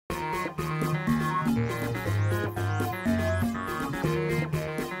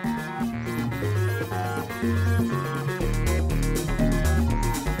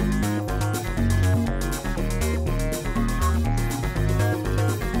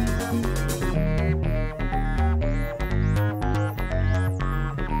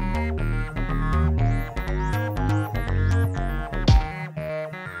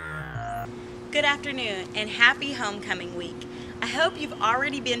afternoon and happy homecoming week. I hope you've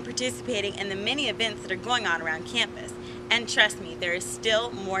already been participating in the many events that are going on around campus. And trust me, there is still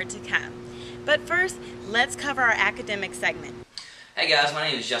more to come. But first, let's cover our academic segment. Hey guys, my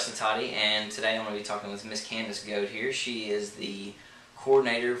name is Justin Toddy, and today I'm going to be talking with Miss Candace Goad here. She is the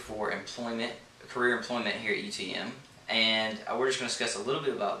coordinator for career employment here at UTM, and we're just going to discuss a little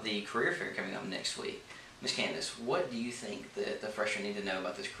bit about the career fair coming up next week. Miss Candace, what do you think that the freshmen need to know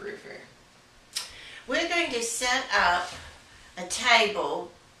about this career fair? We're going to set up a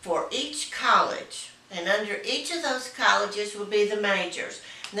table for each college, and under each of those colleges will be the majors.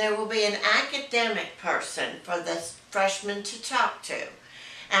 And there will be an academic person for the freshmen to talk to.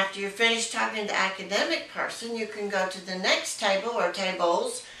 After you're finished talking to the academic person, you can go to the next table or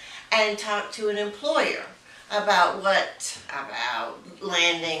tables and talk to an employer about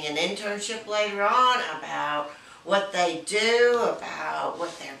landing an internship later on, about what they do, about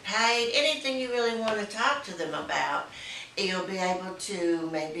what they're paid, anything you really want to talk to them about. You'll be able to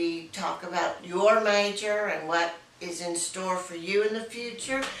maybe talk about your major and what is in store for you in the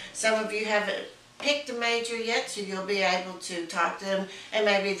future. Some of you haven't picked a major yet, so you'll be able to talk to them and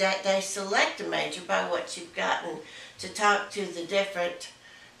maybe that day select a major by what you've gotten to talk to the different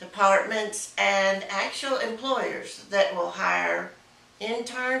departments and actual employers that will hire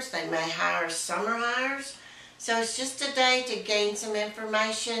interns. They may hire summer hires. So it's just a day to gain some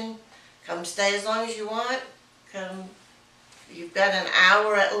information. Come stay as long as you want. You've got an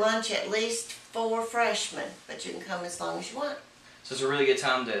hour at lunch at least for freshmen, but you can come as long as you want. So it's a really good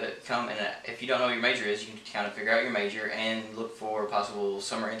time to come, and if you don't know what your major is, you can kind of figure out your major and look for possible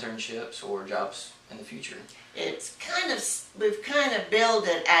summer internships or jobs in the future. We've kind of billed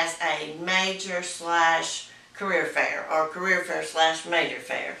it as a major / career fair, or career fair / major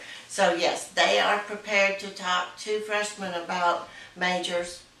fair. So yes, they are prepared to talk to freshmen about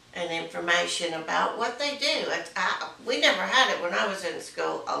majors and information about what they do. We never had it when I was in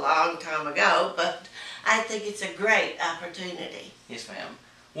school a long time ago, but I think it's a great opportunity. Yes, ma'am.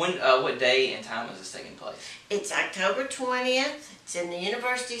 What day and time is this taking place? It's October 20th. It's in the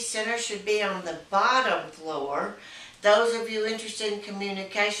University Center. Should be on the bottom floor. Those of you interested in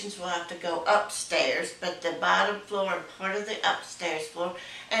communications will have to go upstairs, but the bottom floor and part of the upstairs floor,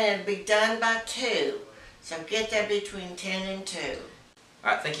 and it'll be done by 2. So get there between 10 and 2. All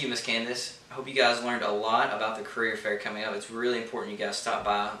right, thank you, Miss Candace. I hope you guys learned a lot about the career fair coming up. It's really important you guys stop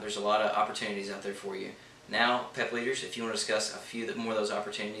by. There's a lot of opportunities out there for you. Now, PEP leaders, if you want to discuss a few more of those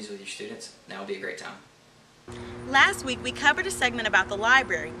opportunities with your students, now would be a great time. Last week we covered a segment about the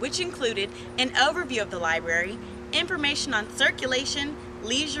library, which included an overview of the library, information on circulation,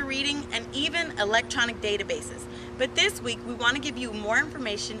 leisure reading, and even electronic databases. But this week we want to give you more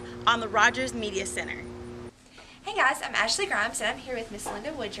information on the Rogers Media Center. Hey guys, I'm Ashley Grimes and I'm here with Miss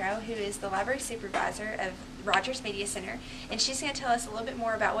Linda Woodrow, who is the library supervisor of Rogers Media Center, and she's going to tell us a little bit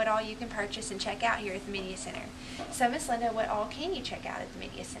more about what all you can purchase and check out here at the Media Center. So Miss Linda, what all can you check out at the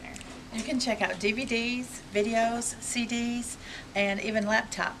Media Center? You can check out DVDs, videos, CDs, and even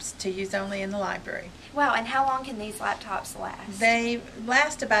laptops to use only in the library. Wow, and how long can these laptops last? They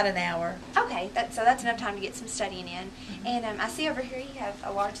last about an hour. Okay, so that's enough time to get some studying in. Mm-hmm. And I see over here you have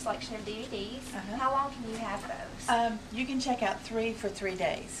a large selection of DVDs. Uh-huh. How long can you have those? You can check out 3 for 3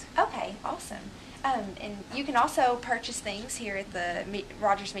 days. Okay, awesome. And you can also purchase things here at the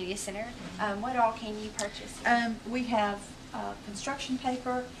Rogers Media Center. What all can you purchase? We have construction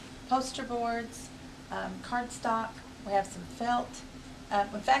paper, poster boards, cardstock. We have some felt.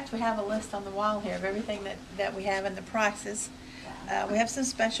 In fact, we have a list on the wall here of everything that we have and the prices. We have some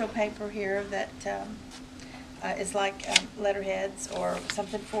special paper here that is like letterheads or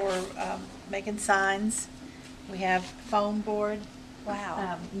something for making signs. We have foam board.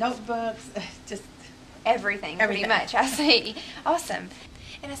 Wow. Notebooks, just everything pretty much. I see. Awesome.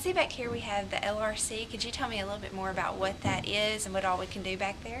 And I see back here we have the LRC. Could you tell me a little bit more about what that is and what all we can do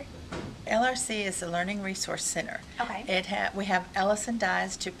back there? LRC is the Learning Resource Center. Okay. We have Ellison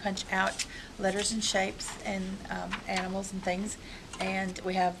dies to punch out letters and shapes and animals and things, and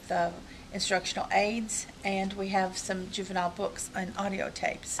we have the instructional aids, and we have some juvenile books and audio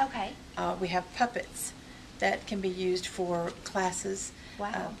tapes. Okay. We have puppets that can be used for classes.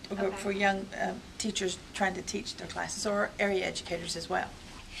 Wow. For young teachers trying to teach their classes, or area educators as well.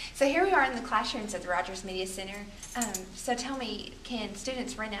 So here we are in the classrooms at the Rogers Media Center. So tell me, can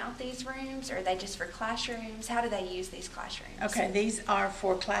students rent out these rooms, or are they just for classrooms? How do they use these classrooms? Okay, these are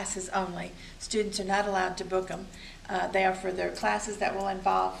for classes only. Students are not allowed to book them. They are for their classes that will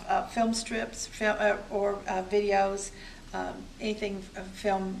involve film strips or videos, anything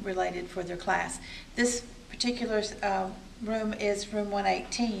film related for their class. This particular room is room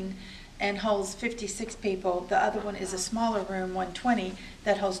 118, and holds 56 people. The other one is a smaller room, 120,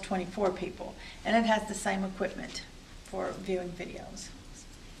 that holds 24 people. And it has the same equipment for viewing videos.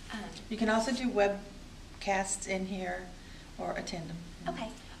 You can also do webcasts in here or attend them. Okay,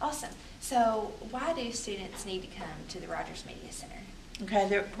 awesome. So why do students need to come to the Rogers Media Center?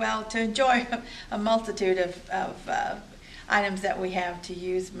 Okay, well, to enjoy a multitude of items that we have to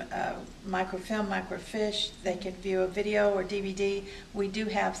use, microfilm, microfiche, they can view a video or DVD. We do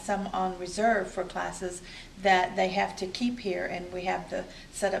have some on reserve for classes that they have to keep here, and we have the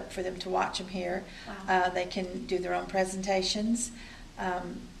setup for them to watch them here. Wow. They can do their own presentations,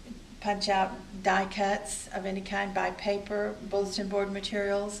 punch out die cuts of any kind, buy paper, bulletin board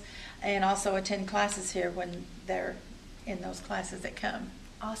materials, and also attend classes here when they're in those classes that come.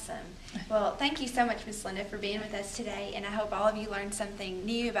 Awesome. Well, thank you so much, Ms. Linda, for being with us today, and I hope all of you learned something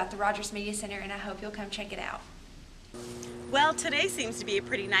new about the Rogers Media Center, and I hope you'll come check it out. Well, today seems to be a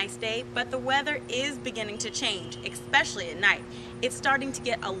pretty nice day, but the weather is beginning to change, especially at night. It's starting to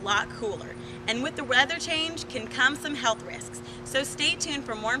get a lot cooler, and with the weather change can come some health risks. So stay tuned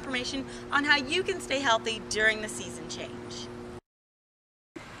for more information on how you can stay healthy during the season change.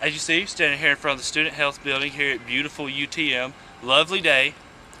 As you see, standing here in front of the Student Health Building here at beautiful UTM, lovely day.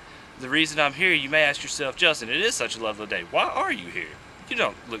 The reason I'm here, you may ask yourself, Justin, it is such a lovely day. Why are you here? You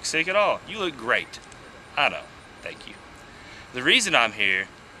don't look sick at all. You look great. I know. Thank you. The reason I'm here,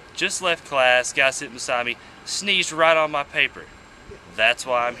 just left class, guy sitting beside me, sneezed right on my paper. That's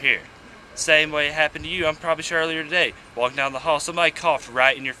why I'm here. Same way it happened to you, I'm probably sure earlier today. Walking down the hall, somebody coughed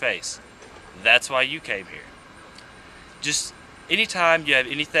right in your face. That's why you came here. Just anytime you have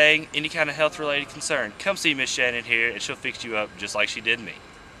anything, any kind of health-related concern, come see Miss Shannon here, and she'll fix you up just like she did me.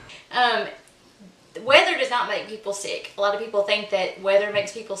 The weather does not make people sick. A lot of people think that weather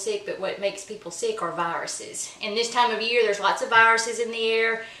makes people sick, but what makes people sick are viruses. And this time of year, there's lots of viruses in the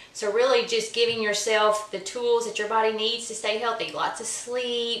air. So really just giving yourself the tools that your body needs to stay healthy. Lots of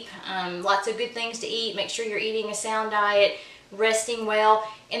sleep, lots of good things to eat. Make sure you're eating a sound diet, resting well,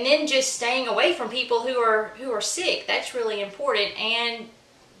 and then just staying away from people who are sick. That's really important. And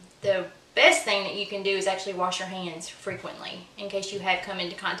the best thing that you can do is actually wash your hands frequently in case you have come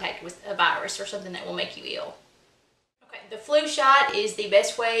into contact with a virus or something that will make you ill. Okay, the flu shot is the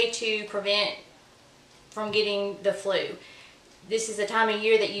best way to prevent from getting the flu. This is the time of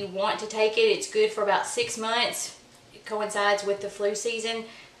year that you want to take it. It's good for about 6 months. It coincides with the flu season.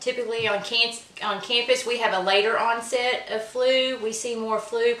 Typically on campus we have a later onset of flu. We see more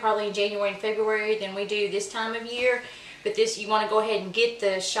flu probably in January and February than we do this time of year. But you want to go ahead and get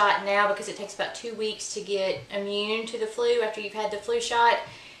the shot now because it takes about 2 weeks to get immune to the flu after you've had the flu shot.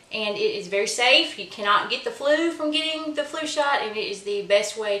 And it is very safe. You cannot get the flu from getting the flu shot, and it is the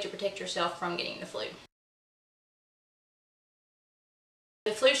best way to protect yourself from getting the flu.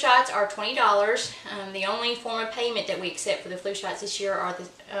 The flu shots are $20. The only form of payment that we accept for the flu shots this year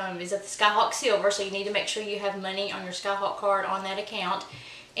is at the Skyhawk Silver, so you need to make sure you have money on your Skyhawk card on that account.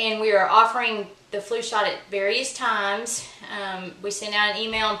 And we are offering the flu shot at various times. We send out an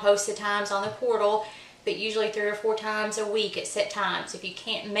email and post the times on the portal, but usually 3 or 4 times a week at set times. If you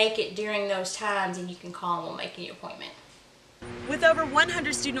can't make it during those times, then you can call and we'll make an appointment. With over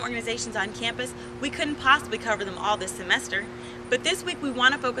 100 student organizations on campus, we couldn't possibly cover them all this semester. But this week we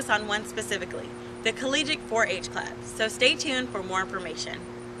want to focus on one specifically, the Collegiate 4-H Club. So stay tuned for more information.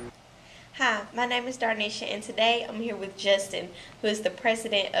 Hi, my name is Darnisha, and today I'm here with Justin, who is the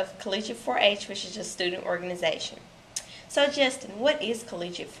president of Collegiate 4-H, which is a student organization. So Justin, what is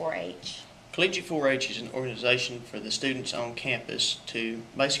Collegiate 4-H? Collegiate 4-H is an organization for the students on campus to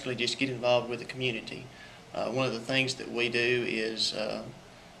basically just get involved with the community. One of the things that we do is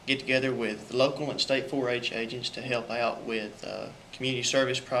get together with local and state 4-H agents to help out with community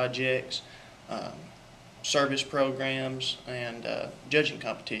service projects, service programs, and judging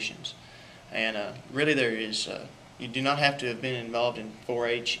competitions. And really you do not have to have been involved in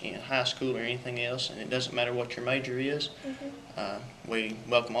 4-H in high school or anything else, and it doesn't matter what your major is. We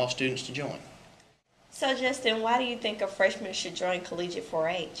welcome all students to join. So Justin, why do you think a freshman should join Collegiate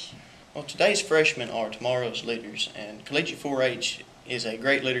 4-H? Well, today's freshmen are tomorrow's leaders, and Collegiate 4-H is a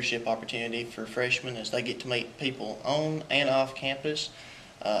great leadership opportunity for freshmen as they get to meet people on and off campus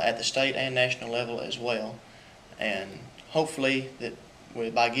at the state and national level as well. And hopefully that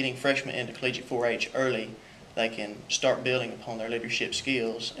by getting freshmen into Collegiate 4-H early, they can start building upon their leadership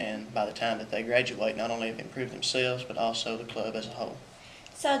skills, and by the time that they graduate, not only have improved themselves, but also the club as a whole.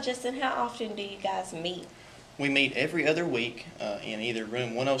 So Justin, how often do you guys meet? We meet every other week in either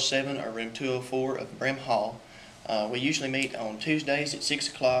room 107 or room 204 of Brim Hall. We usually meet on Tuesdays at 6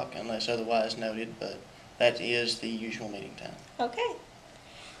 o'clock unless otherwise noted, but that is the usual meeting time. Okay.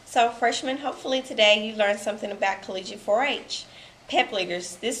 So freshmen, hopefully today you learned something about Collegiate 4-H. Pep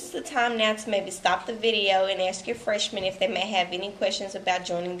leaders, this is the time now to maybe stop the video and ask your freshmen if they may have any questions about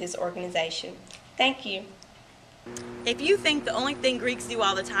joining this organization. Thank you. If you think the only thing Greeks do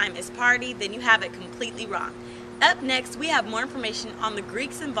all the time is party, then you have it completely wrong. Up next, we have more information on the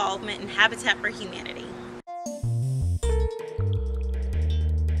Greeks' involvement in Habitat for Humanity.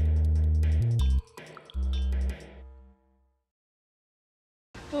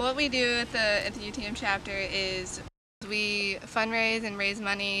 Well, what we do at the UTM chapter is we fundraise and raise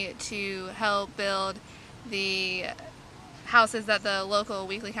money to help build the houses that the local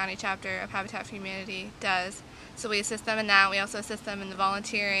Weakley County chapter of Habitat for Humanity does. So we assist them in that. We also assist them in the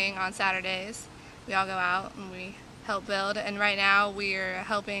volunteering on Saturdays. We all go out and we help build, and right now we're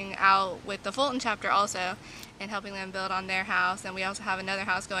helping out with the Fulton chapter also and helping them build on their house, and we also have another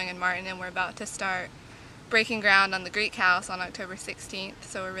house going in Martin, and we're about to start breaking ground on the Greek house on October 16th,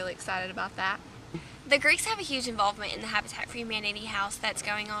 so we're really excited about that. The Greeks have a huge involvement in the Habitat for Humanity house that's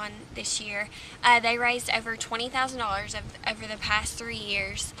going on this year. They raised over $20,000 over the past 3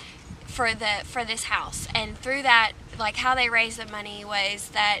 years for this house, and through that, like how they raised the money was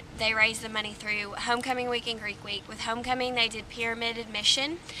that they raised the money through Homecoming Week and Greek Week. With Homecoming they did pyramid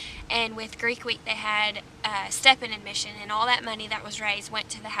admission, and with Greek Week they had step-in admission, and all that money that was raised went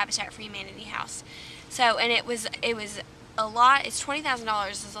to the Habitat for Humanity house. So, and it was a lot. It's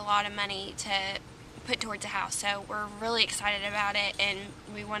 $20,000 is a lot of money to put towards a house, so we're really excited about it, and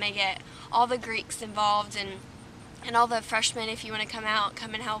we want to get all the Greeks involved and all the freshmen. If you want to come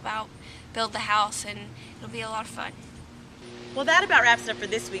and help out build the house, and it'll be a lot of fun. Well, that about wraps it up for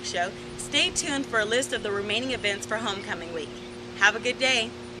this week's show. Stay tuned for a list of the remaining events for Homecoming Week. Have a good day.